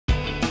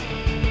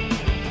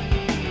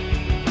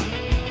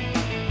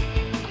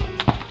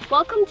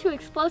Welcome to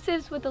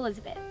Explosives with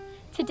Elizabeth.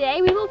 Today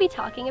we will be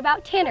talking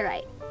about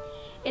tannerite.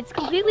 It's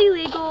completely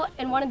legal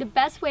and one of the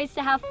best ways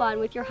to have fun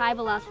with your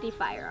high-velocity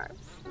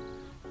firearms.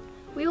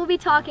 We will be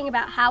talking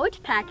about how it's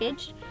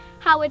packaged,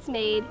 how it's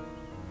made,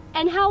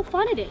 and how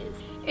fun it is.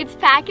 It's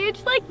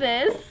packaged like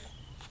this,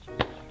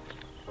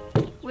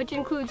 which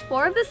includes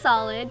 4 of the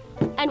solid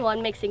and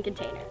 1 mixing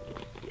container.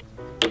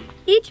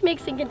 Each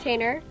mixing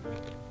container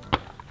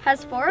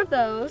has 4 of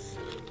those,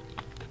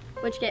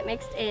 which get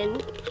mixed in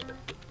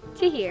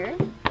to here,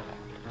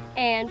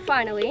 and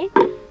finally,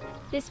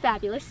 this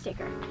fabulous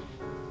sticker.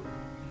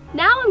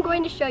 Now I'm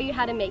going to show you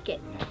how to make it.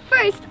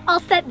 First, I'll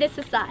set this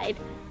aside.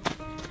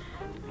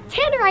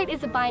 Tannerite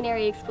is a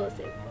binary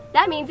explosive.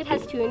 That means it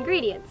has 2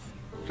 ingredients.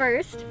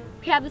 First,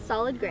 we have the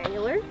solid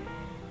granular,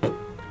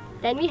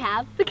 then we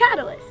have the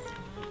catalyst.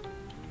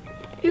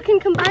 You can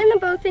combine them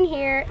both in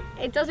here.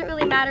 It doesn't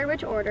really matter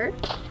which order.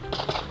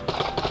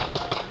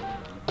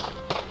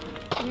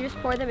 You just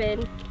pour them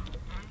in.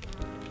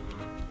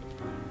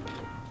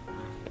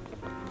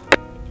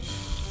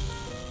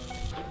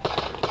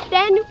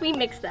 Then we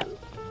mix them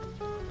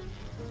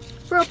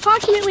for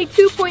approximately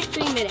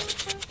 2.3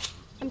 minutes.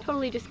 I'm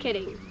totally just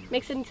kidding.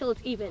 Mix it until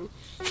it's even.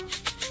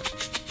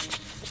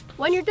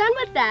 When you're done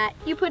with that,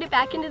 you put it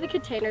back into the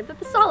container that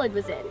the solid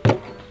was in.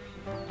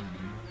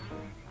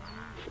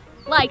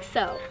 Like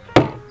so.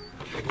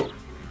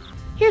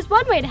 Here's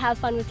one way to have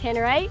fun with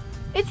tannerite.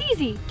 It's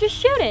easy, just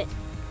shoot it.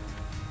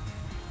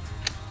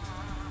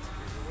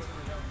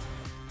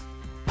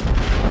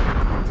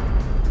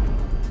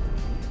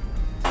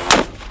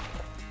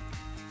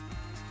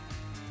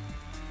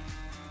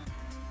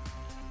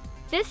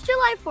 This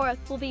July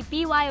 4th will be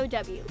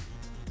BYOW.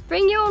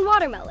 Bring your own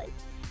watermelon,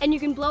 and you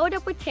can blow it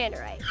up with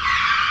tannerite.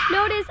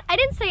 Notice, I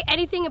didn't say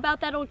anything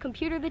about that old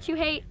computer that you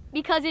hate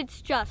because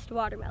it's just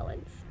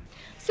watermelons.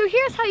 So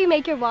here's how you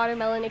make your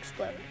watermelon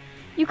explode.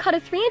 You cut a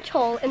 3-inch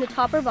hole in the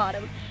top or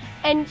bottom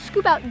and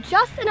scoop out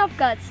just enough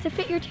guts to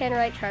fit your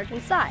tannerite charge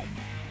inside.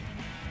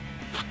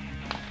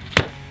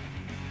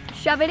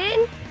 Shove it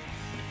in,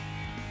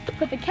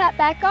 put the cap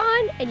back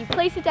on, and you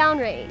place it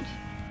downrange.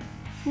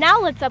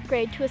 Now let's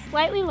upgrade to a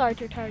slightly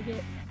larger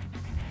target.